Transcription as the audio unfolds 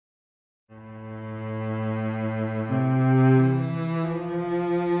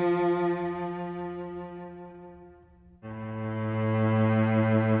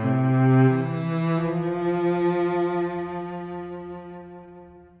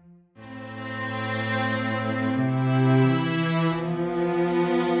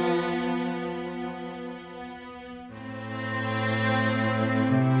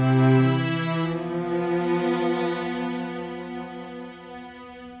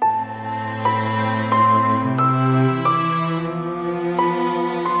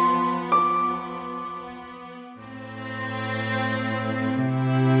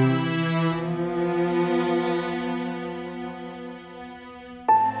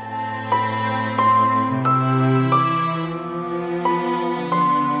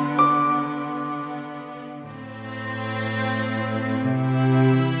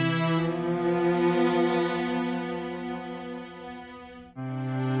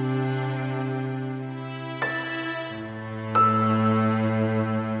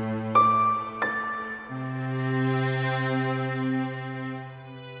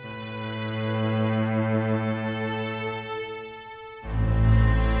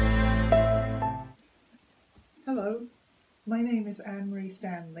My name is Annemarie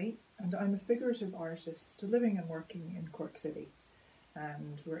Stanley, and I'm a figurative artist living and working in Cork City.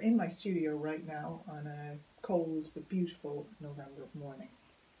 And we're in my studio right now on a cold but beautiful November morning.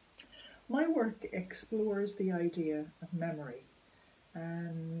 My work explores the idea of memory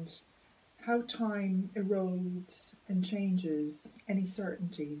and how time erodes and changes any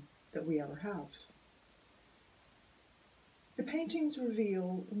certainty that we ever have. The paintings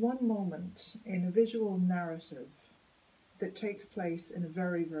reveal one moment in a visual narrative that takes place in a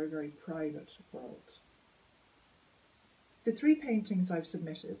very, very, very private world. The three paintings I've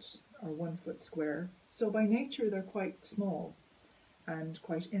submitted are 1 foot square, so by nature they're quite small and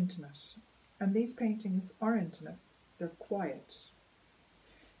quite intimate. And these paintings are intimate, they're quiet.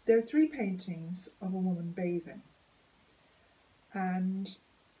 They're three paintings of a woman bathing, and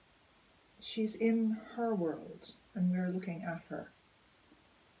she's in her world and we're looking at her,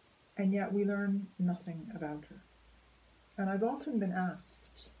 and yet we learn nothing about her. And I've often been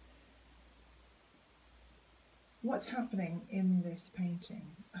asked, what's happening in this painting?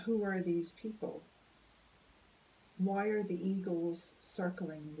 Who are these people? Why are the eagles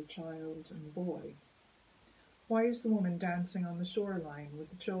circling the child and boy? Why is the woman dancing on the shoreline with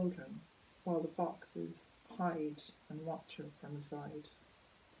the children while the foxes hide and watch her from the side?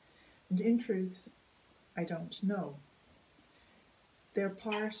 And in truth, I don't know. They're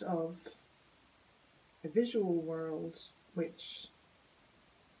part of a visual world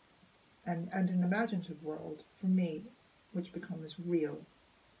and an imaginative world, for me, which becomes real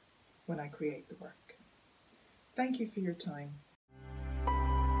when I create the work. Thank you for your time.